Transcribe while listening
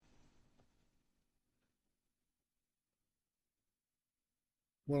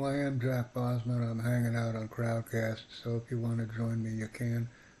Well, I am Jack Bosman. I'm hanging out on Crowdcast, so if you want to join me, you can.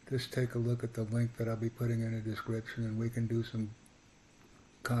 Just take a look at the link that I'll be putting in the description, and we can do some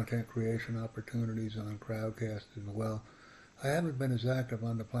content creation opportunities on Crowdcast as well. I haven't been as active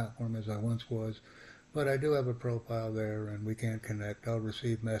on the platform as I once was, but I do have a profile there, and we can connect. I'll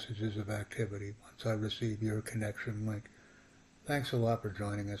receive messages of activity once I receive your connection link. Thanks a lot for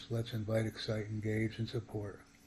joining us. Let's invite, excite, engage, and support.